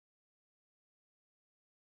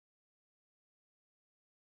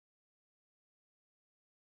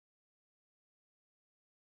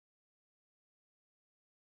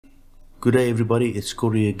Good day everybody, it's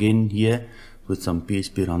Corey again here with some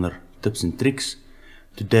PHP Runner tips and tricks.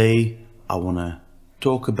 Today I want to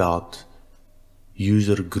talk about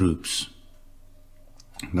user groups.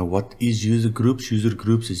 Now what is user groups? User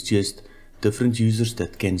groups is just different users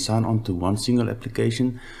that can sign on to one single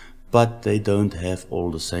application, but they don't have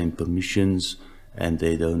all the same permissions and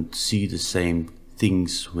they don't see the same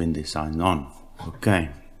things when they sign on.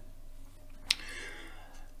 Okay.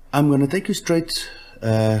 I'm going to take you straight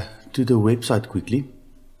to the website quickly.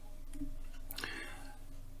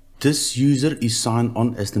 This user is signed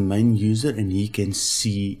on as the main user and he can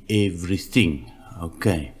see everything.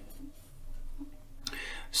 Okay.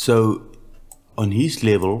 So on his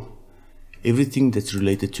level, everything that's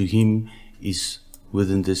related to him is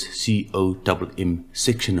within this COMM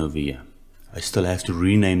section over here. I still have to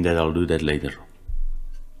rename that, I'll do that later.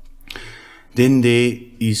 Then there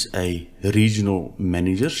is a regional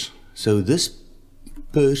managers. So this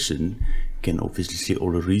person can obviously see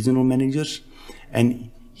all the regional managers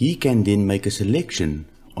and he can then make a selection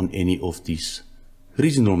on any of these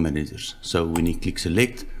regional managers. So when he clicks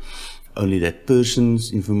select, only that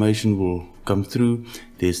person's information will come through.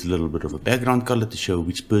 There's a little bit of a background color to show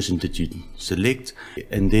which person did you select,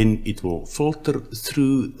 and then it will filter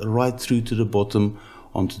through right through to the bottom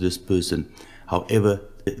onto this person. However,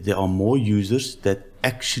 there are more users that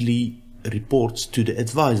actually reports to the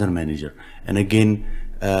advisor manager, and again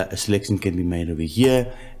a selection can be made over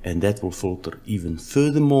here, and that will filter even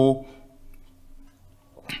furthermore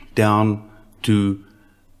down to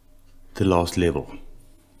the last level.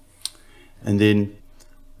 And then,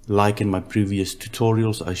 like in my previous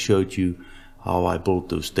tutorials, I showed you how I built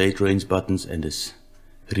those date range buttons and this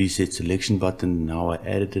reset selection button, and how I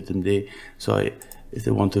added them there. So if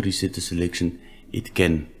they want to reset the selection, it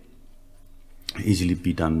can easily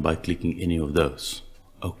be done by clicking any of those.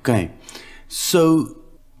 Okay, so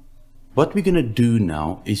what we're going to do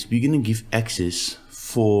now is we're going to give access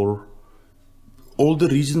for all the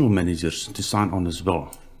regional managers to sign on as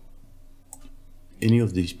well. Any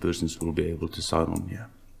of these persons will be able to sign on here.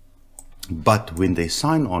 But when they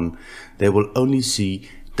sign on, they will only see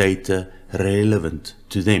data relevant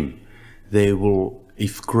to them. They will,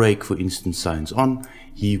 if Craig for instance signs on,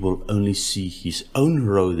 he will only see his own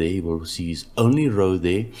row there, he will see his only row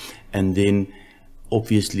there, and then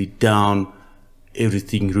obviously down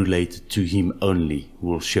everything related to him only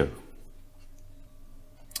will show.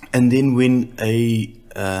 And then when a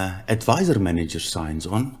advisor manager signs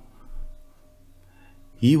on,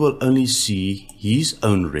 he will only see his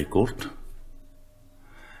own record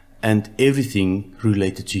and everything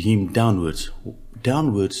related to him downwards.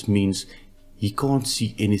 Downwards means he can't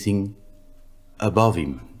see anything above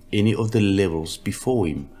him, any of the levels before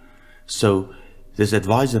him. So this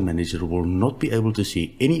advisor manager will not be able to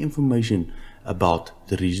see any information about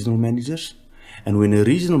the regional managers, and when a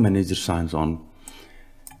regional manager signs on,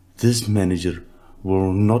 this manager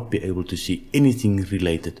will not be able to see anything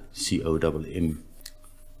related COMM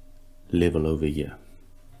level over here.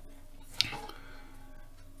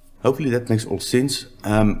 Hopefully that makes all sense.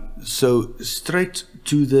 So straight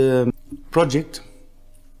to the project,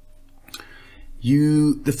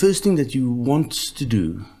 the first thing that you want to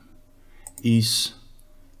do is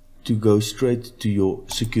to go straight to your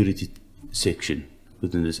security section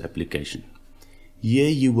within this application. Here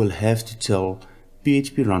you will have to tell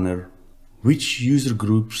PHP Runner which user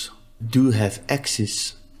groups do have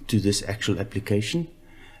access to this actual application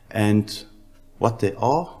and what they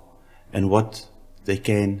are and what they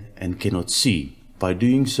can and cannot see. By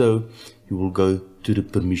doing so, you will go to the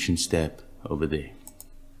permissions tab over there.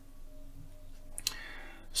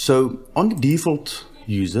 So on the default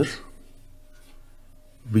user,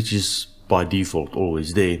 which is by default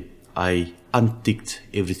always there, I unticked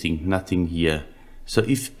everything, nothing here. So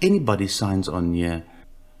if anybody signs on here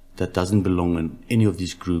that doesn't belong in any of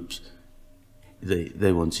these groups,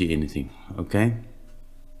 they won't see anything. Okay.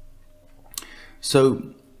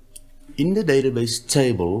 So in the database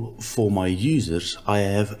table for my users, I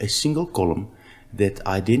have a single column that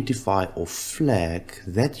identify or flag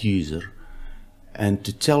that user and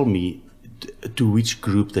to tell me to which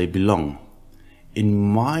group they belong. In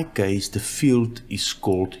my case, the field is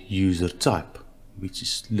called user type, which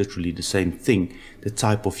is literally the same thing, the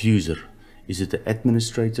type of user. Is it the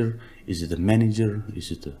administrator? Is it a manager?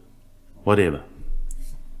 Is it a whatever?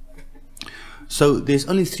 So there's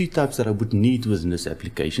only three types that I would need within this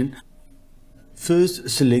application. First,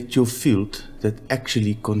 select your field that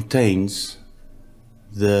actually contains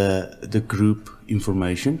the group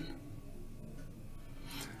information.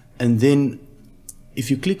 And then if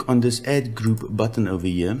you click on this add group button over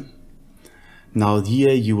here, now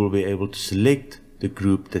here you will be able to select the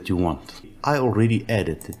group that you want. I already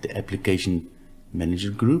added the application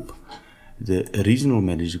manager group, the regional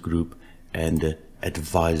manager group, and the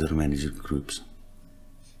advisor manager groups.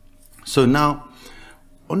 So now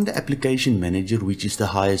on the application manager, which is the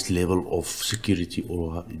highest level of security,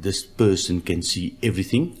 or this person can see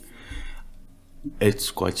everything, it's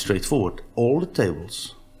quite straightforward. All the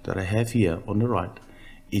tables that I have here on the right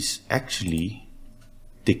is actually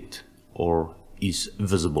ticked or is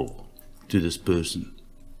visible to this person.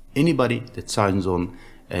 Anybody that signs on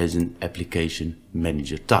as an application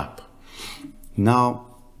manager type. Now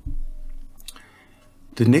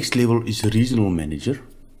the next level is regional manager.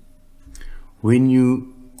 When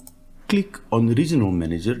you click on the regional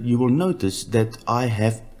manager, you will notice that I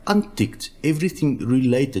have unticked everything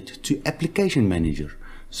related to application manager.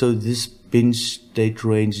 So this bench date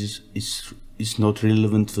range is not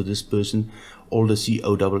relevant for this person. All the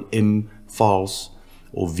COMM files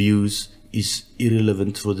or views is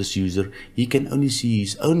irrelevant for this user. He can only see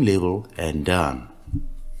his own level and down.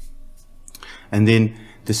 And then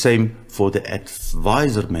the same for the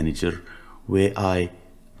advisor manager, where I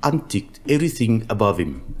unticked everything above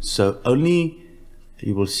him. So only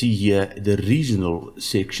you will see here the regional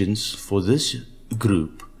sections for this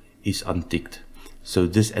group is unticked. So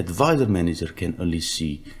this advisor manager can only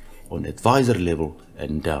see on advisor level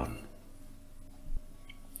and down.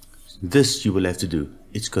 This you will have to do.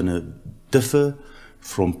 It's going to differ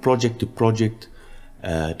from project to project,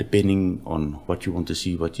 depending on what you want to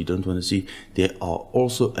see, what you don't want to see. There are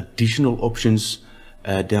also additional options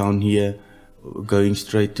down here. Going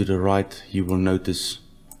straight to the right, you will notice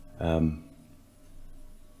can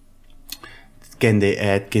they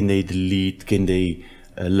add, can they delete, can they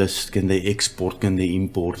list, can they export, can they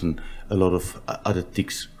import, and a lot of other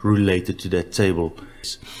ticks related to that table.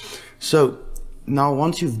 So now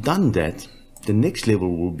once you've done that, the next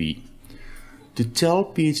level will be to tell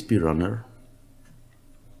PHP Runner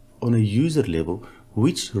on a user level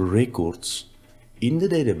which records in the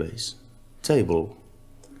database table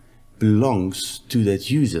belongs to that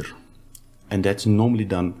user, and that's normally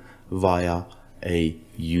done via a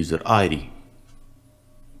user ID.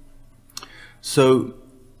 So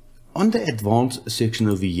on the advanced section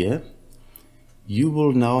over here, you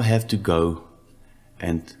will now have to go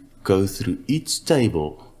through each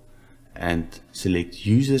table and select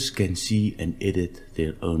users can see and edit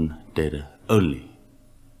their own data only.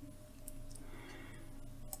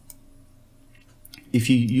 If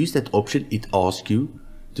you use that option, it asks you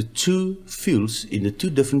the two fields in the two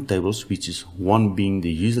different tables, which is one being the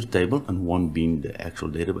user table and one being the actual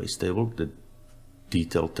database table, the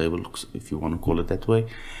detailed table, if you want to call it that way.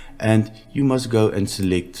 And you must go and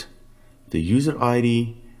select the user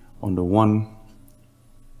ID on the one,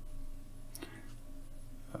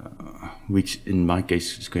 which in my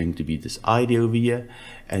case is going to be this ID over here,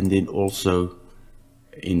 and then also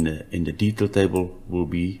in the detail table will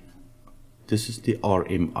be, this is the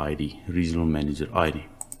RM ID, regional manager ID.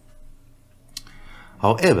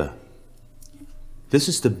 However, this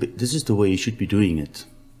is the way you should be doing it.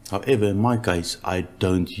 However, in my case, I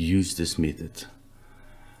don't use this method.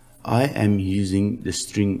 I am using the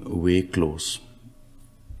string where clause.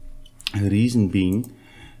 The reason being,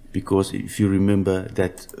 because if you remember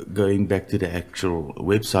that going back to the actual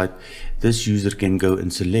website, this user can go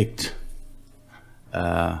and select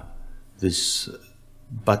this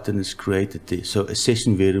button is created there. So a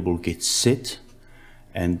session variable gets set,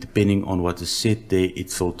 and depending on what is set there,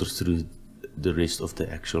 it filters through the rest of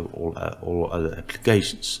the actual all other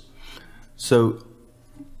applications. So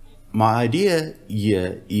my idea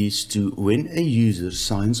here is to, when a user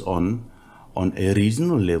signs on a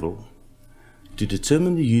regional level, to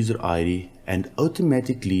determine the user ID and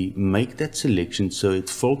automatically make that selection so it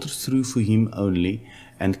filters through for him only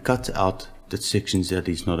and cut out the sections that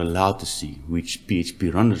he's not allowed to see, which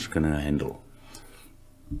PHP Runner is going to handle.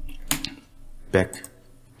 Back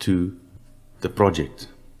to the project.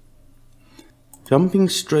 Jumping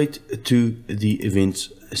straight to the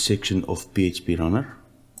events section of PHP Runner,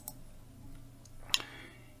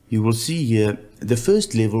 you will see here the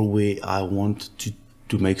first level where I want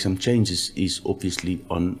to make some changes is obviously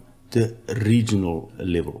on the regional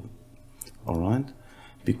level. Alright,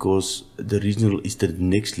 because the regional is the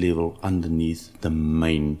next level underneath the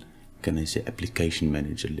main, can I say, application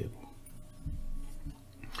manager level.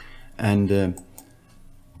 And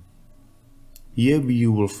here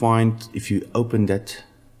you will find, if you open that,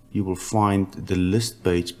 you will find the list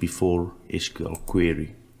page before SQL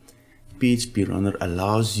query. PHP Runner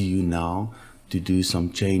allows you now to do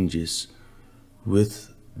some changes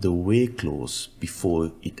with the where clause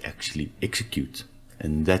before it actually executes,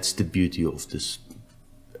 and that's the beauty of this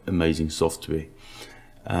amazing software.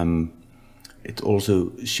 It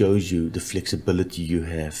also shows you the flexibility you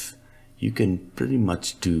have. You can pretty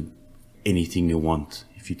much do anything you want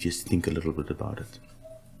if you just think a little bit about it.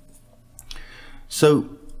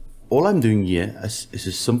 So all I'm doing here is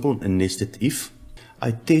a simple and nested if.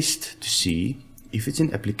 I test to see if it's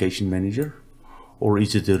an application manager, or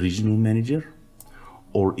is it a regional manager,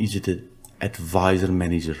 or is it an advisor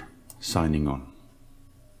manager signing on.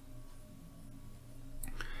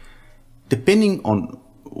 Depending on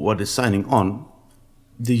what is signing on,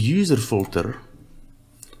 the user filter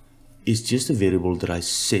is just a variable that I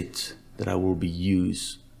set that I will be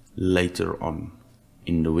used later on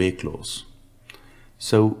in the where clause.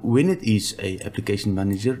 So when it is a application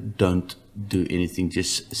manager, don't do anything,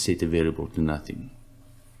 just set a variable to nothing.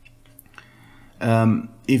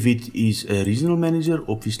 If it is a regional manager,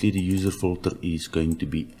 obviously the user filter is going to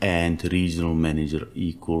be and regional manager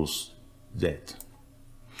equals that.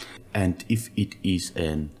 And if it is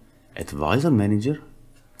an advisor manager,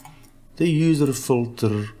 the user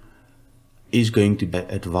filter is going to be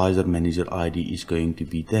advisor manager ID is going to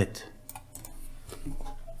be that.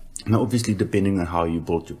 Now obviously depending on how you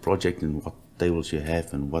build your project and what tables you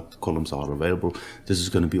have and what columns are available, this is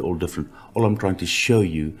going to be all different. All I'm trying to show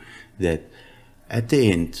you that at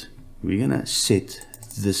the end we're going to set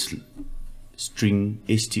this string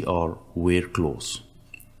str where clause.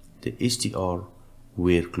 The str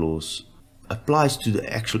where clause applies to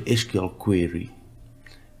the actual SQL query,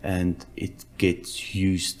 and it gets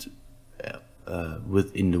used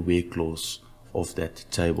within the where clause of that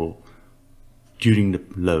table during the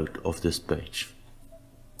load of this page.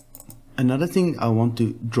 Another thing I want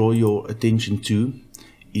to draw your attention to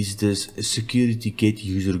is this security get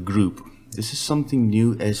user group. This is something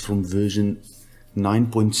new as from version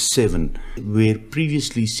 9.7, where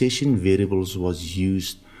previously session variables was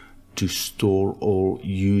used to store all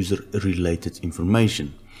user related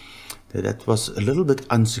information. That was a little bit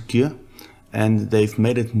unsecure, and they've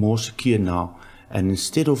made it more secure now. And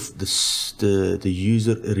instead of the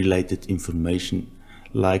user related information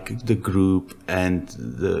like the group and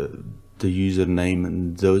the username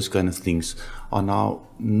and those kind of things are now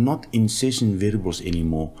not in session variables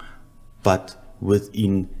anymore, but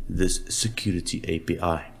within this security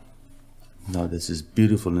API. Now this is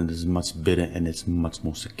beautiful and this is much better and it's much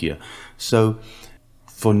more secure. So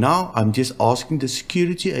for now I'm just asking the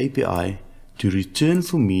security API to return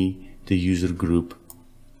for me the user group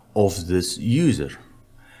of this user,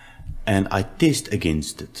 and I test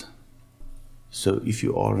against it. So if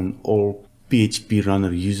you are an old PHP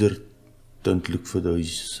Runner user, don't look for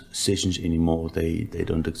those sessions anymore. They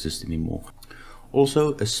don't exist anymore.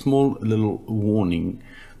 Also, a small little warning: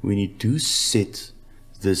 when you do set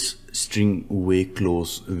this string where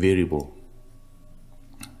clause variable,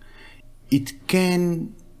 it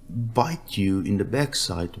can bite you in the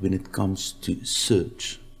backside when it comes to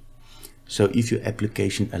search. So if your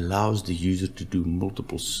application allows the user to do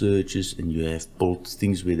multiple searches and you have built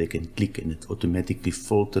things where they can click and it automatically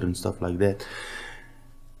filter and stuff like that,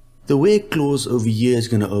 the where clause over here is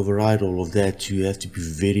going to override all of that. You have to be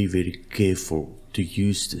very, very careful to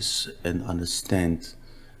use this and understand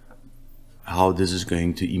how this is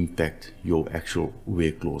going to impact your actual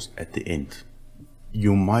where clause at the end.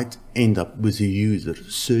 You might end up with a user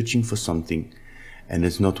searching for something and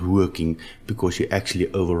it's not working because you're actually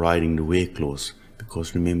overriding the where clause,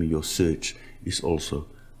 because remember, your search is also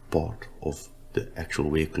part of the actual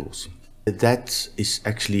where clause. That is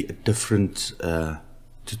actually a different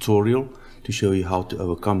tutorial to show you how to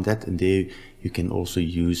overcome that, and there you can also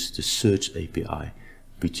use the search API,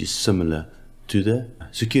 which is similar to the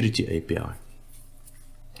security API.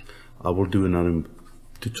 I will do another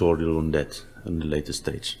tutorial on that in the later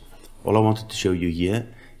stage. All I wanted to show you here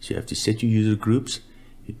is you have to set your user groups.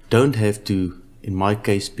 You don't have to, in my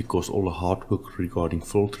case, because all the hard work regarding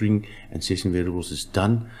filtering and session variables is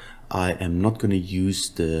done, I am not going to use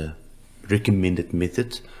the recommended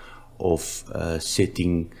method of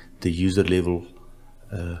setting the user level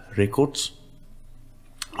records.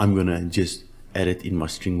 I'm going to just add it in my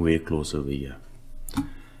string where clause over here.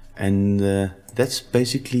 And that's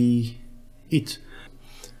basically it.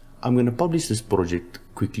 I'm going to publish this project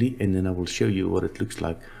quickly and then I will show you what it looks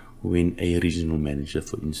like when a regional manager,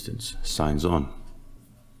 for instance, signs on.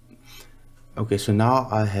 Okay, so now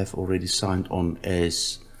I have already signed on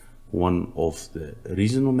as one of the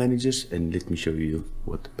regional managers, and let me show you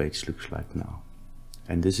what the page looks like now.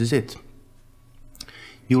 And this is it.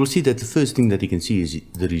 You will see that the first thing that you can see is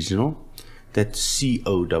the regional. That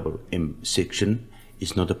COMM section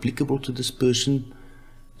is not applicable to this person,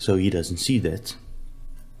 so he doesn't see that.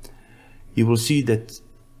 You will see that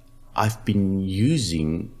I've been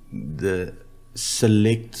using the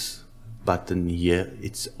select button here.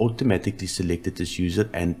 It's automatically selected this user,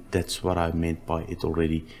 and that's what I meant by it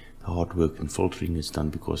already. The hard work and filtering is done,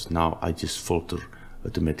 because now I just filter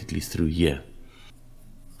automatically through here.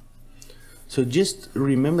 So just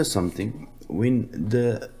remember something: when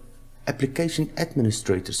the application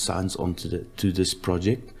administrator signs on to this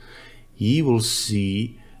project, he will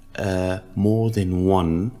see more than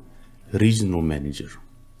one regional manager,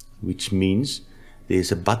 which means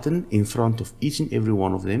there's a button in front of each and every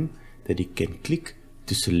one of them that he can click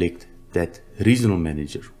to select that regional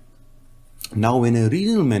manager. Now, when a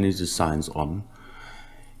regional manager signs on,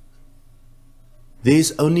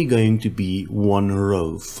 there's only going to be one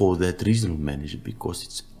row for that regional manager, because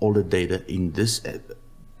it's all the data in this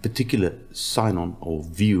particular sign-on or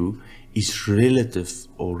view is relative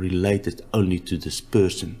or related only to this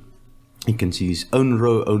person. You can see his own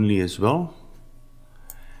row only as well.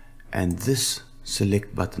 And this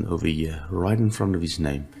select button over here, right in front of his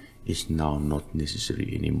name, is now not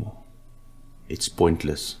necessary anymore. It's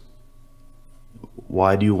pointless.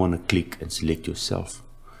 Why do you want to click and select yourself?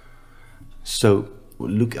 So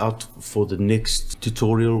look out for the next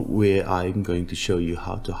tutorial where I'm going to show you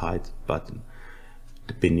how to hide the button,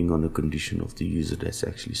 depending on the condition of the user that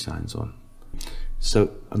actually signs on.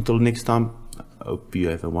 So until next time, I hope you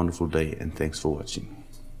have a wonderful day, and thanks for watching.